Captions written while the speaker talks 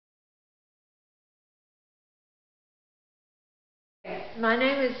My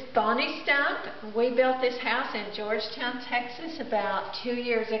name is Bonnie Stump. We built this house in Georgetown, Texas about 2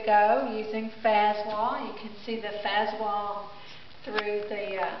 years ago using Faswall. You can see the Faswall through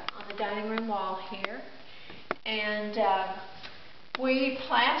on the dining room wall here. And we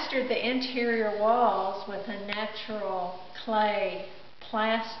plastered the interior walls with a natural clay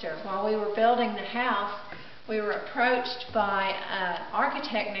plaster. While we were building the house, we were approached by an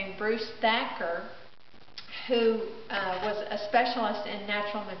architect named Bruce Thacker, who was a specialist in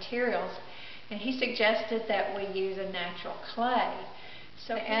natural materials, and he suggested that we use a natural clay.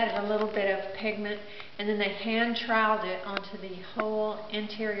 So they added a little bit of pigment, and then they hand troweled it onto the whole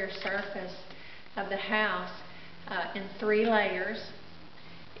interior surface of the house in 3 layers,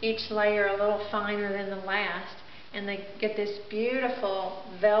 each layer a little finer than the last, and they get this beautiful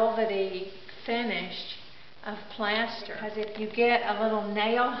velvety finish of plaster. Because if you get a little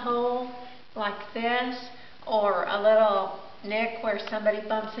nail hole like this, or a little nick where somebody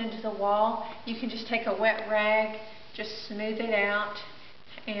bumps into the wall, you can just take a wet rag, just smooth it out,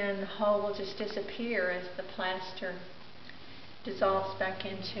 and the hole will just disappear as the plaster dissolves back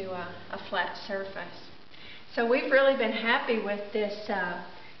into a flat surface. So we've really been happy with this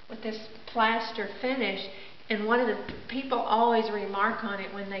plaster finish, and one of the people always remark on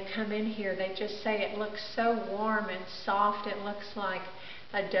it when they come in here. They just say it looks so warm and soft, it looks like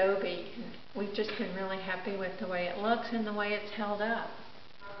adobe. We've just been really happy with the way it looks and the way it's held up.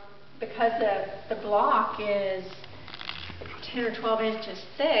 Because the block is 10 or 12 inches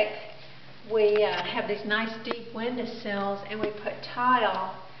thick, we have these nice deep windowsills, and we put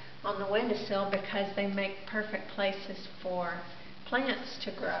tile on the windowsill because they make perfect places for plants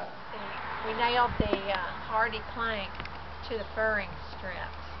to grow. We nailed the hardy plank to the furring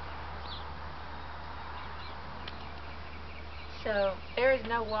strips. So there is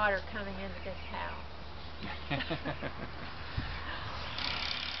no water coming into this house.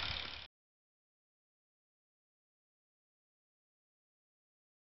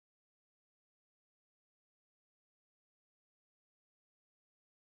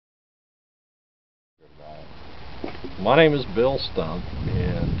 My name is Bill Stump,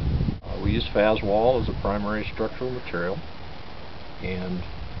 and we use Faswall as a primary structural material. And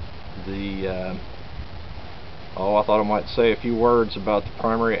I thought I might say a few words about the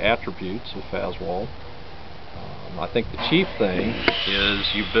primary attributes of Faswall. I think the chief thing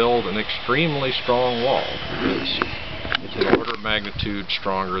is you build an extremely strong wall. It's an order of magnitude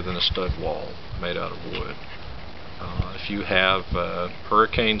stronger than a stud wall made out of wood. If you have a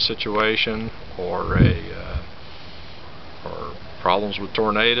hurricane situation or problems with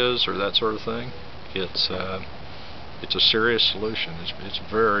tornadoes or that sort of thing, it's a serious solution. It's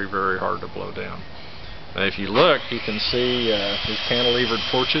very, very hard to blow down. Now, if you look, you can see these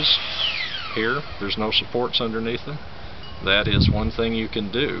cantilevered porches here. There's no supports underneath them. That is one thing you can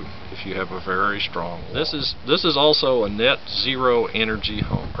do if you have a very strong wall. This is also a net zero energy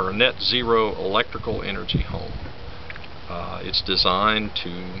home, or a net zero electrical energy home. It's designed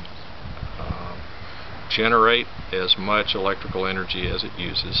to generate as much electrical energy as it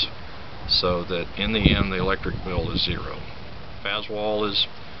uses, so that in the end the electric bill is zero. Faswall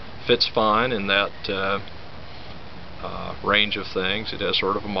fits fine in that range of things. It has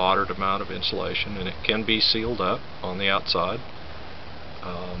sort of a moderate amount of insulation, and it can be sealed up on the outside.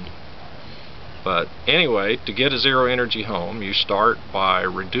 But anyway, to get a zero energy home, you start by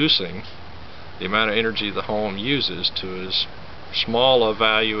reducing the amount of energy the home uses to as small a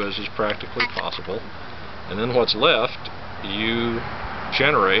value as is practically possible, and then what's left you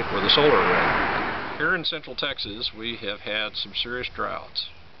generate with a solar array. Here in Central Texas, we have had some serious droughts,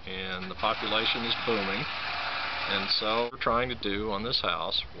 and the population is booming, and so what we're trying to do on this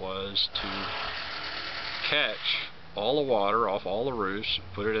house was to catch all the water off all the roofs,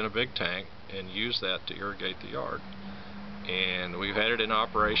 put it in a big tank, and use that to irrigate the yard. And we've had it in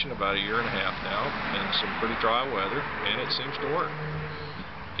operation about 1.5 years now in some pretty dry weather, and it seems to work.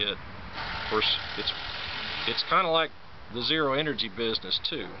 Of course, it's kind of like the zero energy business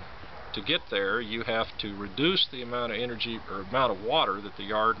too. To get there, you have to reduce the amount of energy or amount of water that the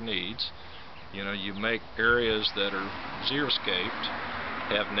yard needs. You know, you make areas that are xeriscaped,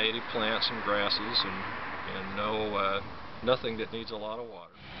 have native plants and grasses, and nothing that needs a lot of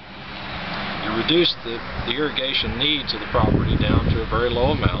water. You reduce the irrigation needs of the property down to a very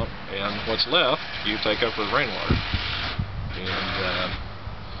low amount, and what's left you take up with rainwater. And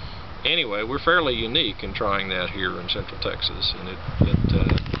anyway, we're fairly unique in trying that here in Central Texas, and it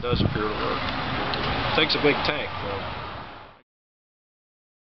does appear to work. It takes a big tank, though.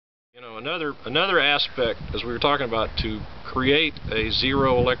 You know, another aspect, as we were talking about, to create a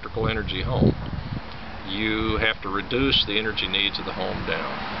zero electrical energy home, you have to reduce the energy needs of the home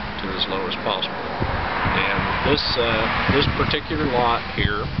down to as low as possible. And this particular lot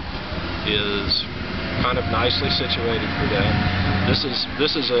here is kind of nicely situated for that.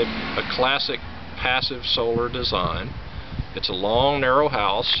 This is a classic passive solar design. It's a long, narrow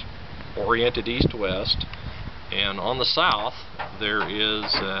house oriented east-west, and on the south there is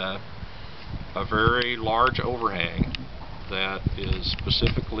a very large overhang that is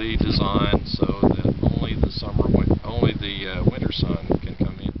specifically designed so that only the winter sun can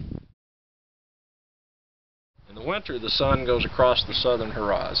come in. In the winter, the sun goes across the southern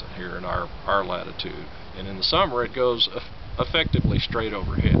horizon here in our latitude, and in the summer it goes effectively straight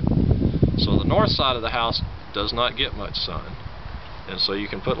overhead. So the north side of the house does not get much sun, and so you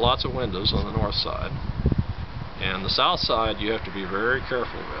can put lots of windows on the north side. And the south side you have to be very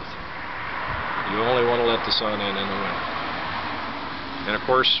careful with. You only want to let the sun in the winter. And of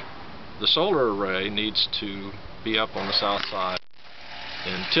course, the solar array needs to be up on the south side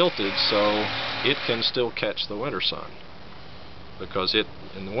and tilted so it can still catch the winter sun, because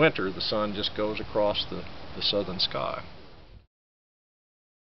in the winter the sun just goes across the southern sky.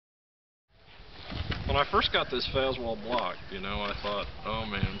 When I first got this Faswall block, I thought, oh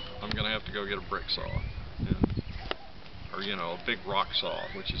man, I'm going to have to go get a brick saw, or a big rock saw,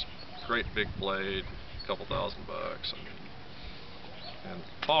 which is a great big blade, a couple $1,000. And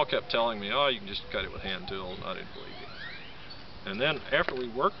Paul kept telling me, oh, you can just cut it with hand tools, and I didn't believe him. And then after we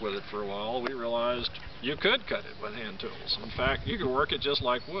worked with it for a while, we realized you could cut it with hand tools. In fact, you could work it just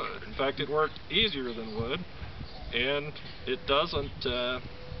like wood. In fact, it worked easier than wood, and it doesn't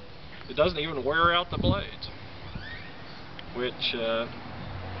even wear out the blades, which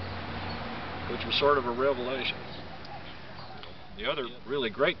was sort of a revelation. The other really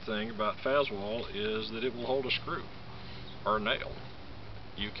great thing about Faswall is that it will hold a screw or a nail.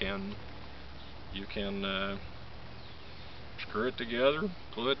 You can screw it together,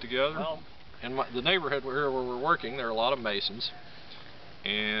 glue it together. Well, in the neighborhood here where we're working, there are a lot of masons,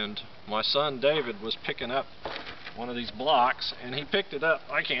 and my son David was picking up one of these blocks, and he picked it up.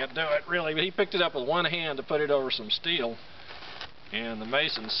 I can't do it really, but he picked it up with one hand to put it over some steel, and the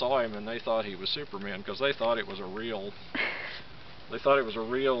masons saw him and they thought he was Superman, because they thought it was a real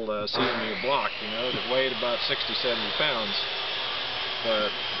CMU block, that weighed about 60-70 pounds, but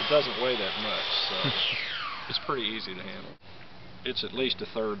it doesn't weigh that much, so it's pretty easy to handle. It's at least a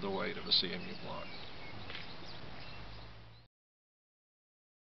third the weight of a CMU block.